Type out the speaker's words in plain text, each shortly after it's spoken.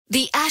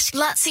The Ash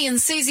Lutzi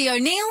and Susie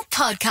O'Neill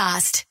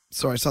podcast.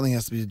 Sorry, something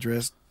has to be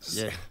addressed.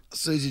 Yeah.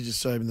 Susie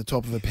just showed him the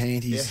top of her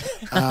panties.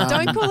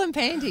 Don't call them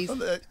panties.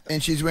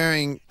 And she's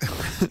wearing...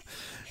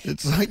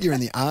 It's like you're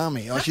in the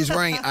army. Oh, she's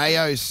wearing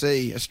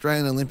AOC,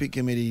 Australian Olympic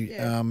Committee.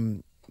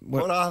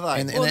 What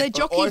are they? Well, they're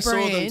jockey I brand.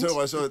 saw them too.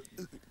 I saw it.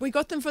 We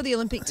got them for the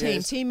Olympic team.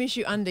 Yes. Team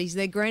issue undies.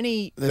 They're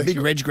granny They're big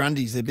Reg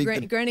Grundies. They're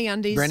big granny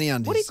undies. Granny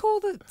undies. What do you call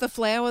the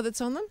flower that's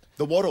on them?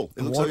 The wattle.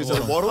 It looks like it's a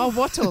Wattle. wattle. Oh,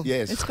 wattle.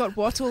 Yes. It's got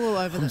wattle all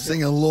over them. I'm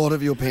seeing a lot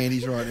of your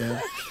panties right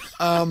now.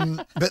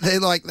 But they're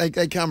like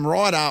they come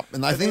right up,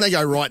 and I think they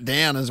go right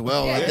down as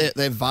well. Yeah. Like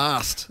they're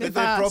vast. They're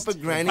They're vast. proper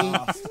granny.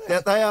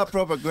 They are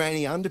proper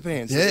granny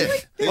underpants. Yeah.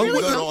 They're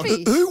really Got on.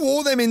 comfy. Who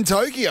wore them in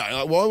Tokyo?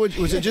 Like, why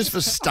was it just for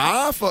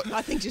staff?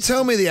 I think just-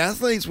 Tell me the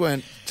athletes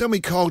weren't. Tell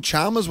me Cole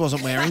Chalmers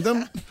wasn't wearing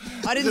them.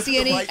 I didn't see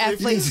any Wait,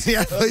 athletes. The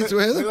athletes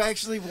wear them. Who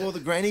actually wore the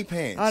granny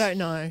pants? I don't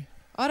know.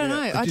 I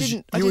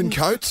didn't. You in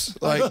coats?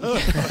 Like,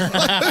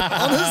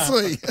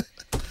 honestly.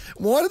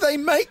 Why do they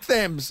make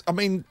them? I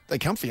mean, they're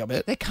comfy, I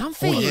bet. They're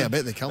comfy. Oh, yeah, I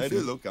bet they're comfy. They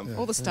do look comfy.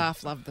 All the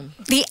staff love them.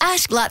 The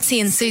Ash Lutzi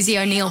and Susie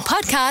O'Neill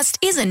podcast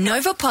is a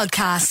Nova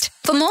podcast.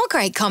 For more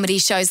great comedy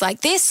shows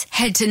like this,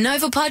 head to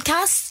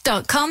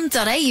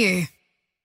novapodcasts.com.au.